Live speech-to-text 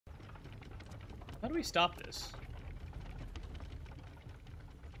How do we stop this?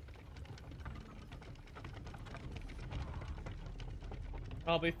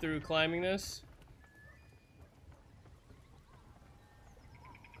 Probably through climbing this.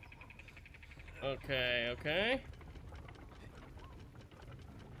 Okay, okay.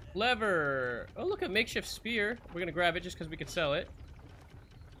 Lever. Oh, look, a makeshift spear. We're gonna grab it just because we can sell it.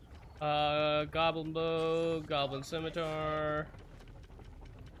 Goblin bow, goblin scimitar.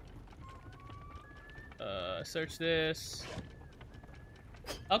 Search this.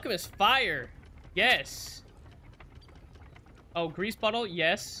 Alchemist fire. Yes. Oh, grease bottle.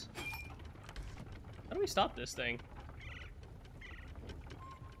 Yes. How do we stop this thing?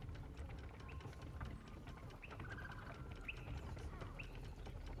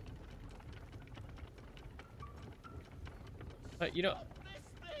 You know,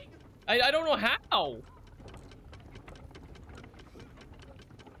 I don't know how.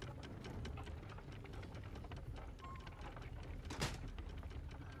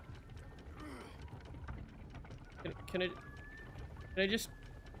 Can I just...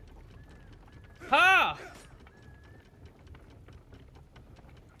 Ha!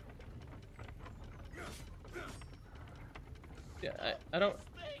 Yeah, I don't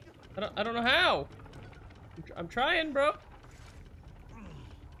know how. I'm trying, bro.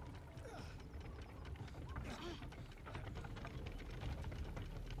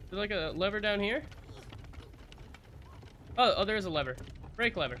 There's like a lever down here. Oh, there's a lever.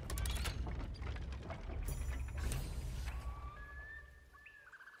 Brake lever.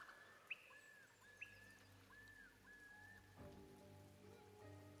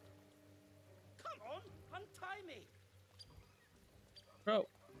 Bro.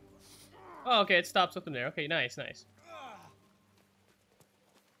 Oh, okay, it stops up in there. Okay, nice, nice.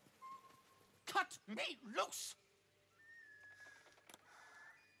 Cut me loose!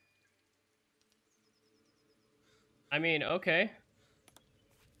 I mean, okay.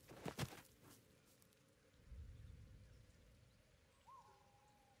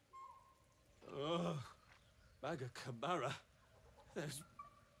 Ugh. Magacamara. Those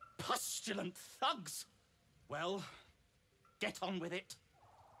pustulant thugs. Well, get on with it.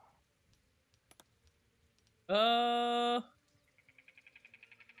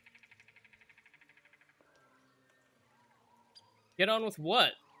 Get on with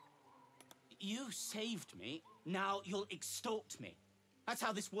what? You saved me, now you'll extort me. That's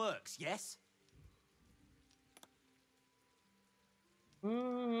how this works, yes?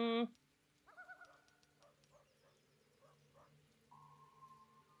 Hmm.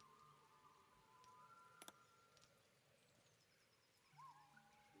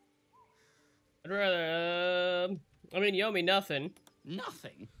 I'd rather, I mean, you owe me nothing.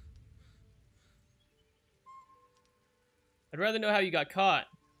 Nothing? I'd rather know how you got caught.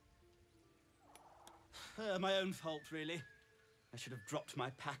 My own fault, really. I should have dropped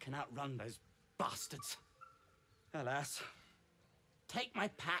my pack and outrun those bastards. Alas. Take my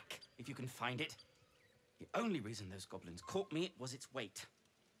pack, if you can find it. The only reason those goblins caught me was its weight.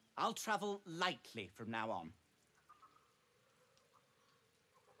 I'll travel lightly from now on.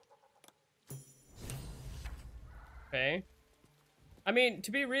 Okay. I mean,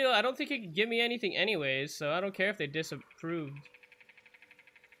 to be real, I don't think you could give me anything anyways, so I don't care if they disapproved.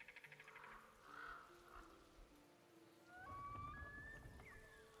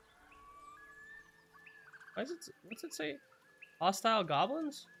 Why is it, what's it say? Hostile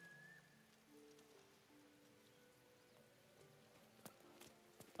goblins?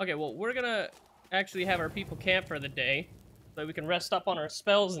 Okay, well, we're gonna actually have our people camp for the day, so we can rest up on our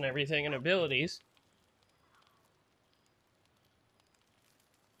spells and everything and abilities.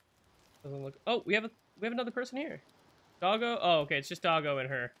 Doesn't look... Oh, we have another person here. Doggo? Oh, okay, it's just Doggo and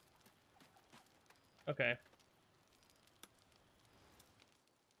her. Okay.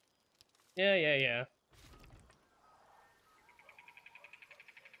 Yeah.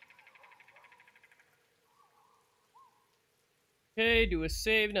 Okay, do a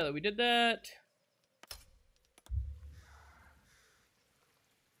save now that we did that.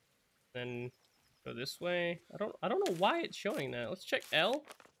 Then go this way. I don't know why it's showing that. Let's check L.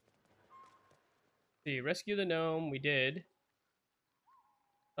 See, rescue the gnome. We did.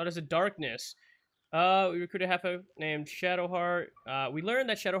 Oh, there's a darkness. We recruited half a named Shadowheart. We learned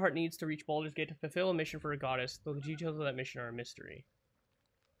that Shadowheart needs to reach Baldur's Gate to fulfill a mission for a goddess, though the details of that mission are a mystery.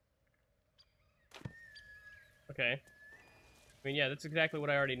 Okay. I mean, yeah, that's exactly what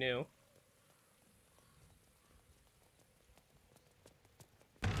I already knew.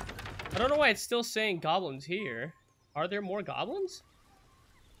 I don't know why it's still saying goblins here. Are there more goblins?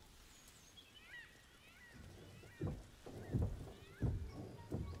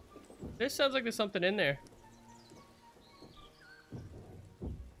 This sounds like there's something in there.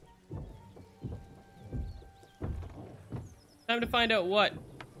 Time to find out what.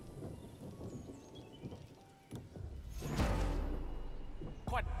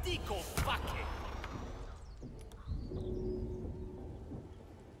 Quantico fucking.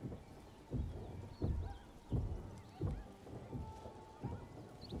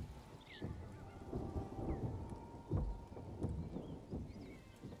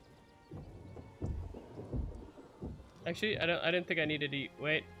 Actually, I didn't think I needed to eat.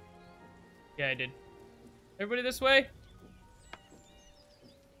 Wait. Yeah, I did. Everybody this way?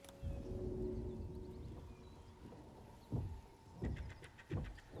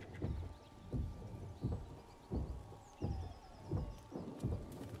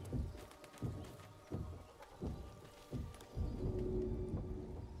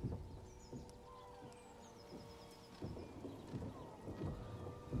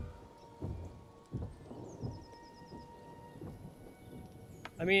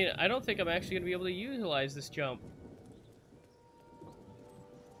 I mean, I don't think I'm actually going to be able to utilize this jump.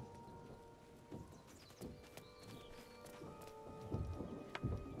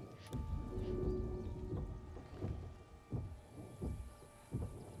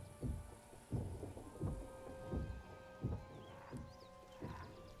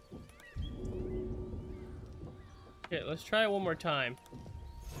 Okay, let's try it one more time.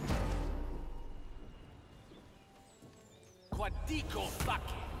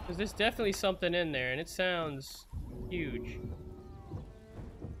 Because there's definitely something in there, and it sounds huge.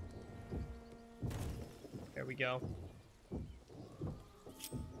 There we go.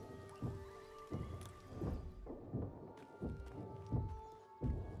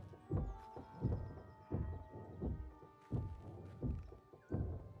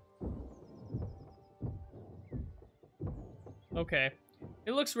 Okay.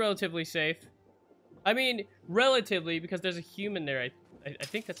 It looks relatively safe. I mean, relatively, because there's a human there. I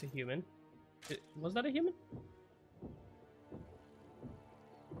think that's a human. Was that a human?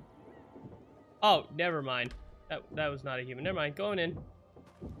 Oh, never mind. That was not a human. Never mind. Going in.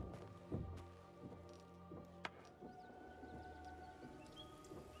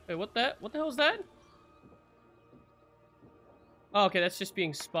 Wait, what the hell is that? Oh, okay, that's just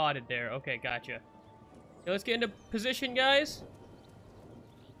being spotted there. Okay, gotcha. Okay, let's get into position, guys.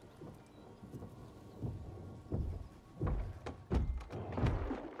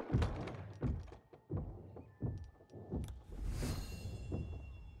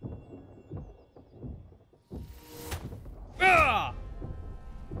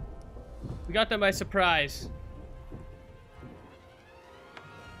 We got them by surprise.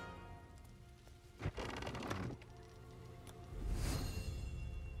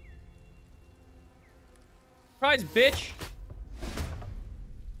 Surprise, bitch!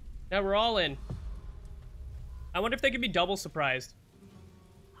 Now we're all in. I wonder if they can be double surprised.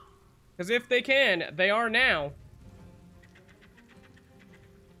 Because if they can, they are now.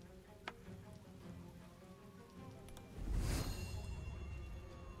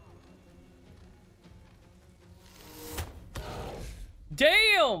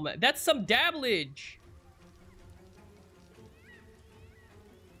 Damn! That's some dabblage!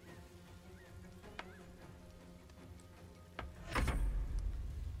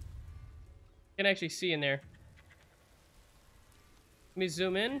 Can actually see in there. Let me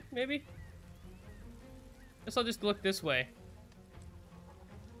zoom in, maybe? Guess I'll just look this way.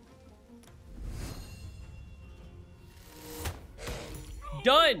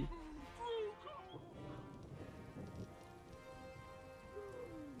 Done!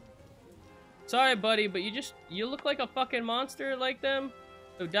 Sorry, buddy, but you look like a fucking monster like them.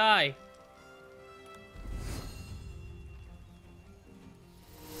 So die.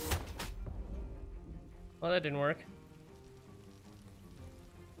 Well, that didn't work.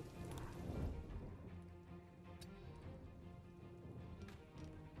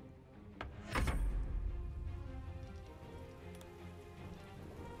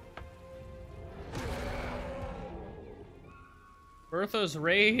 Bertha's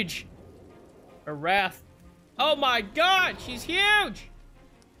rage. Or wrath. Oh my god, she's huge!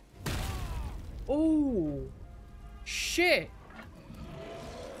 Oh, shit.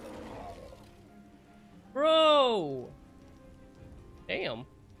 Bro. Damn.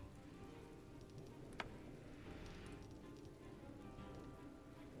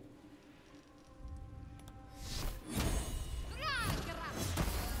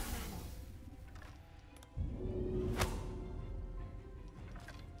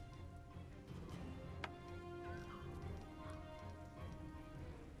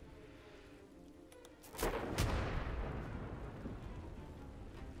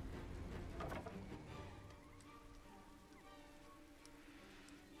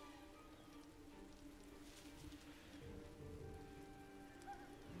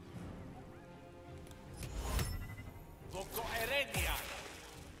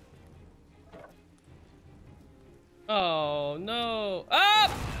 Oh, no. Ah!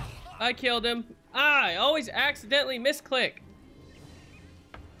 I killed him. Ah, I always accidentally misclick.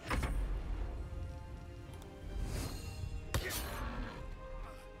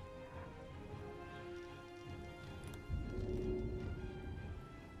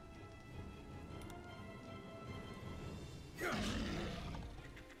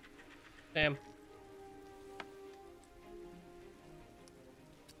 Damn.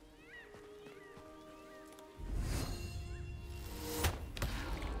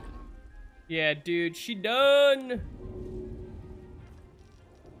 Yeah, dude, she done.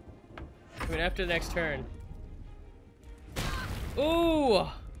 I mean, after the next turn. Ooh.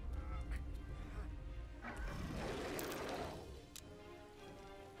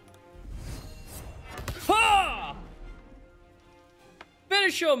 Ha!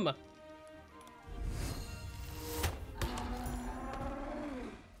 Finish him.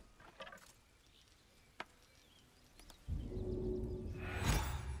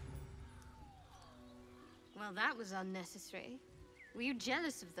 Well, that was unnecessary. Were you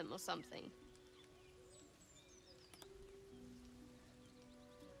jealous of them or something?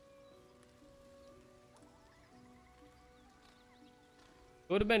 It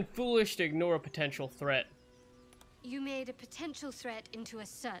would have been foolish to ignore a potential threat. You made a potential threat into a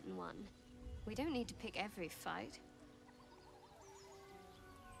certain one. We don't need to pick every fight.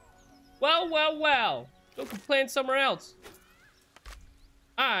 Well, well, well. Go complain somewhere else.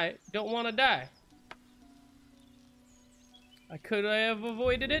 I don't want to die. Could I have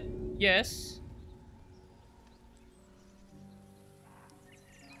avoided it? Yes.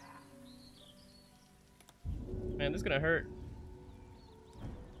 Man, this is gonna hurt.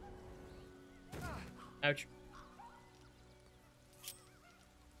 Ouch.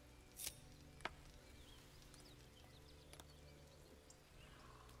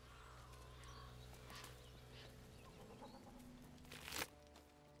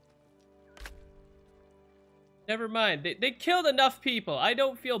 Never mind. They killed enough people. I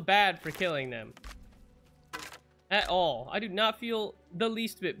don't feel bad for killing them. At all. I do not feel the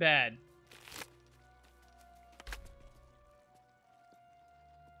least bit bad.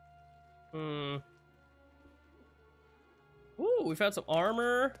 Ooh, we found some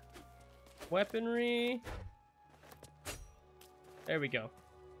armor. Weaponry. There we go.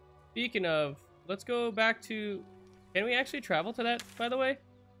 Speaking of, let's go back to... Can we actually travel to that, by the way?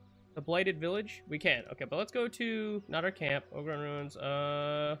 The Blighted Village? We can. Okay, but let's go to... Not our camp. Overgrown Ruins.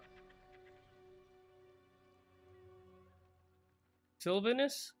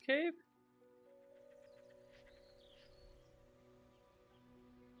 Sylvanus Cave?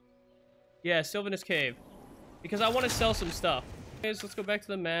 Yeah, Sylvanus Cave. Because I want to sell some stuff. Okay, so let's go back to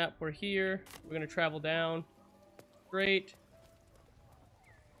the map. We're here. We're going to travel down. Straight.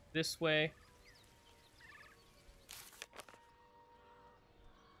 This way.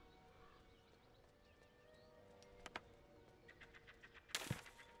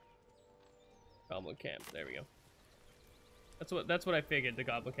 Goblin camp. There we go. That's what I figured. The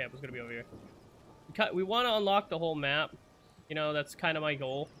goblin camp was gonna be over here. We want to unlock the whole map. You know, that's kind of my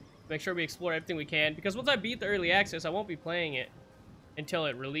goal. Make sure we explore everything we can. Because once I beat the early access, I won't be playing it until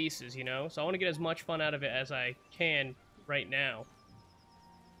it releases. You know, so I want to get as much fun out of it as I can right now.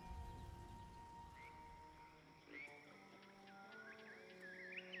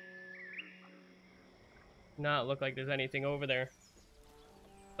 Not look like there's anything over there.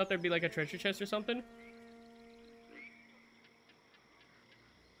 Thought there'd be like a treasure chest or something.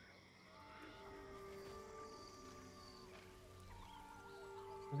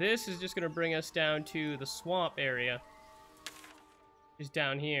 This is just gonna bring us down to the swamp area. Just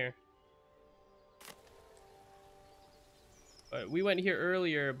down here. But we went here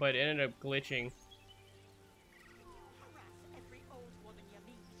earlier, but it ended up glitching.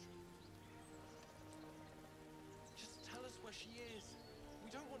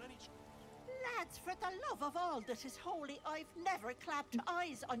 For the love of all that is holy, I've never clapped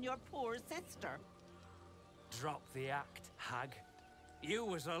eyes on your poor sister. Drop the act, hag. You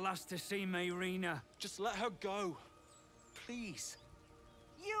was the last to see me, Rena. Just let her go. Please.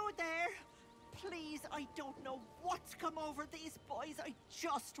 You there? Please, I don't know what's come over these boys. I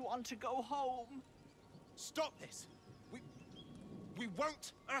just want to go home. Stop this. We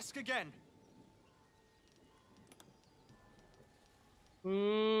won't ask again.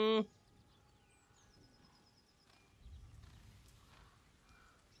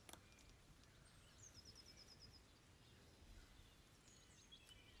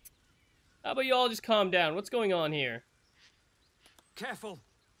 How about you all just calm down? What's going on here? Careful.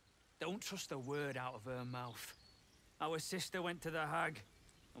 Don't trust a word out of her mouth. Our sister went to the hag,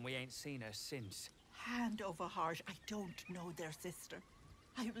 and we ain't seen her since. Hand over heart, I don't know their sister.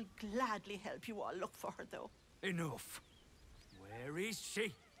 I will gladly help you all look for her, though. Enough. Where is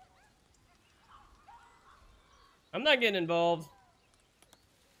she? I'm not getting involved.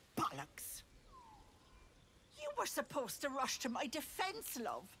 Bollocks. You were supposed to rush to my defense,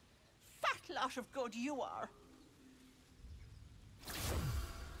 love. Fat lot of good you are.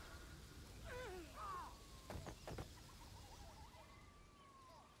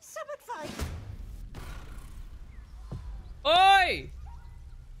 Some advice. Oi!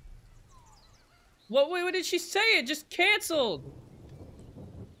 What did she say? It just canceled.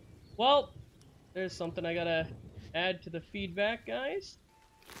 Well, there's something I gotta add to the feedback, guys.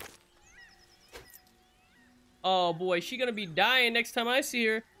 Oh boy, she gonna be dying next time I see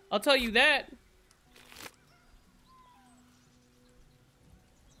her. I'll tell you that.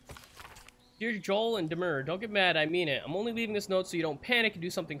 Dear Joel and Demur, don't get mad, I mean it. I'm only leaving this note so you don't panic and do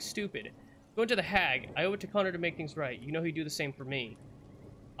something stupid. Going to the hag. I owe it to Connor to make things right. You know he'd do the same for me.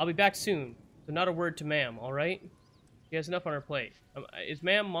 I'll be back soon, so not a word to ma'am, alright? She has enough on her plate. Is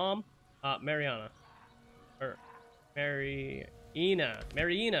ma'am mom? Mariana. Or, Mariana.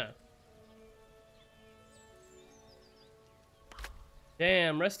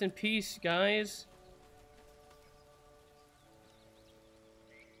 Damn, rest in peace, guys.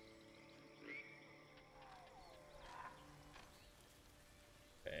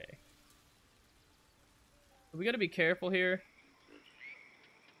 Okay. We gotta be careful here.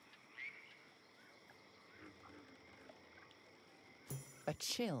 A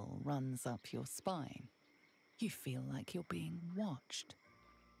chill runs up your spine. You feel like you're being watched.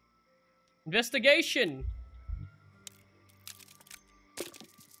 Investigation!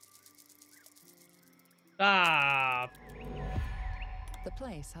 Ah! The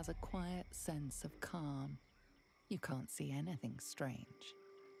place has a quiet sense of calm. You can't see anything strange.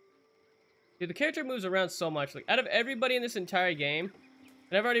 Dude, the character moves around so much. Like, out of everybody in this entire game,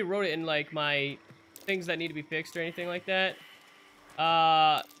 and I've already wrote it in, like, my things that need to be fixed or anything like that,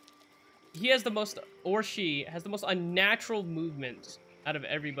 he has the most, or she has the most unnatural movements out of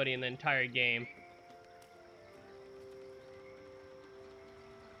everybody in the entire game.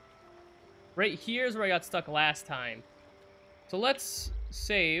 Right here is where I got stuck last time. So let's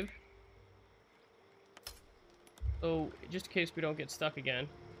save. So, just in case we don't get stuck again.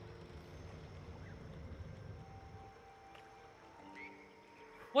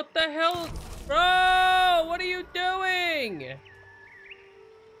 What the hell? Bro, what are you doing?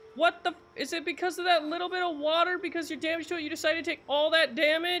 What the? Is it because of that little bit of water? Because you're damaged to it, you decided to take all that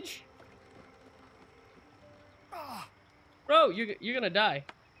damage? Bro, you're gonna die.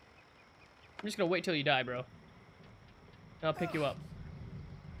 I'm just gonna wait till you die, bro. And I'll pick you up.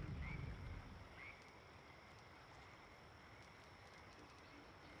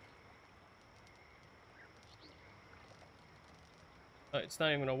 Oh, it's not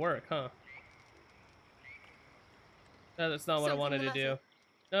even gonna work, huh? No, that's not what I wanted to do.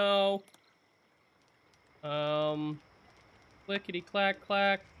 No. Clickety clack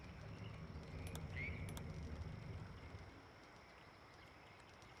clack.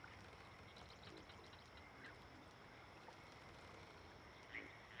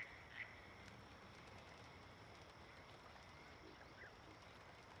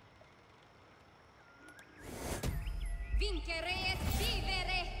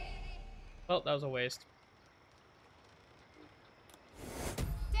 Oh, that was a waste.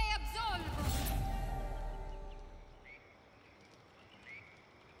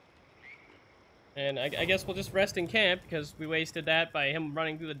 And I guess we'll just rest in camp because we wasted that by him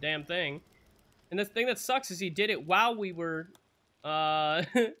running through the damn thing. And the thing that sucks is he did it while we were,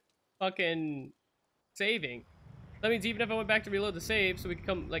 fucking saving. That means even if I went back to reload the save so we could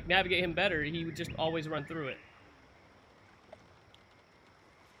come, like, navigate him better, he would just always run through it.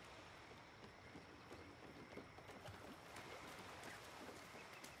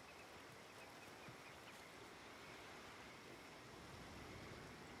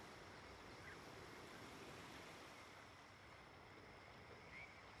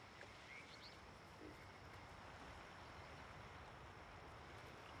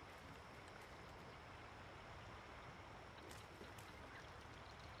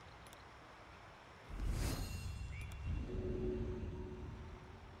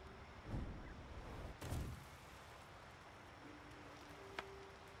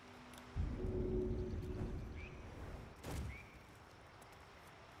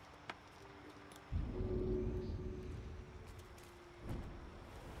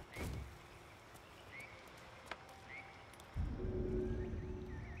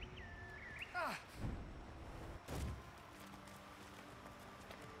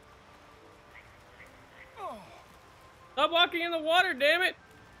 Stop walking in the water, damn it!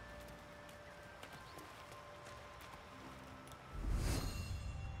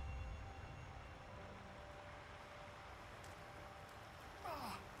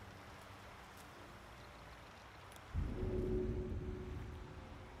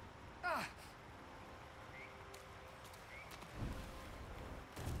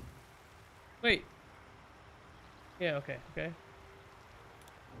 Wait. Yeah, okay, okay.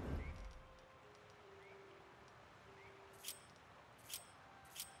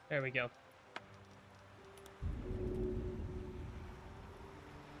 There we go.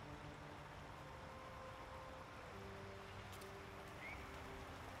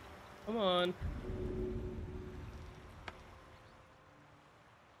 Come on.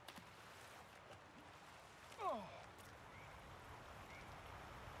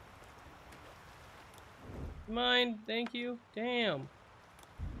 Mine, thank you. Damn.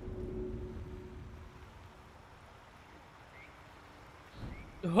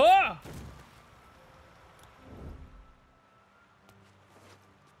 Ha!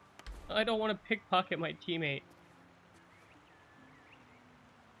 I don't want to pickpocket my teammate.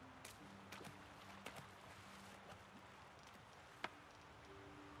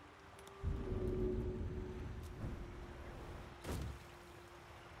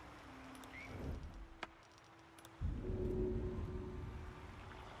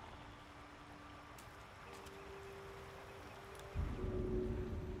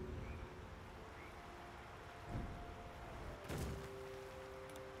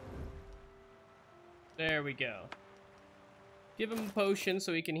 There we go. Give him a potion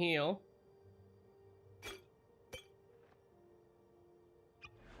so he can heal.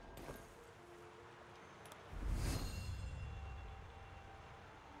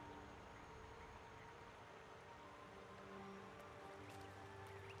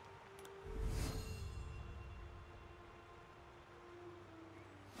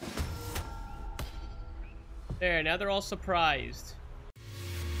 There, now they're all surprised.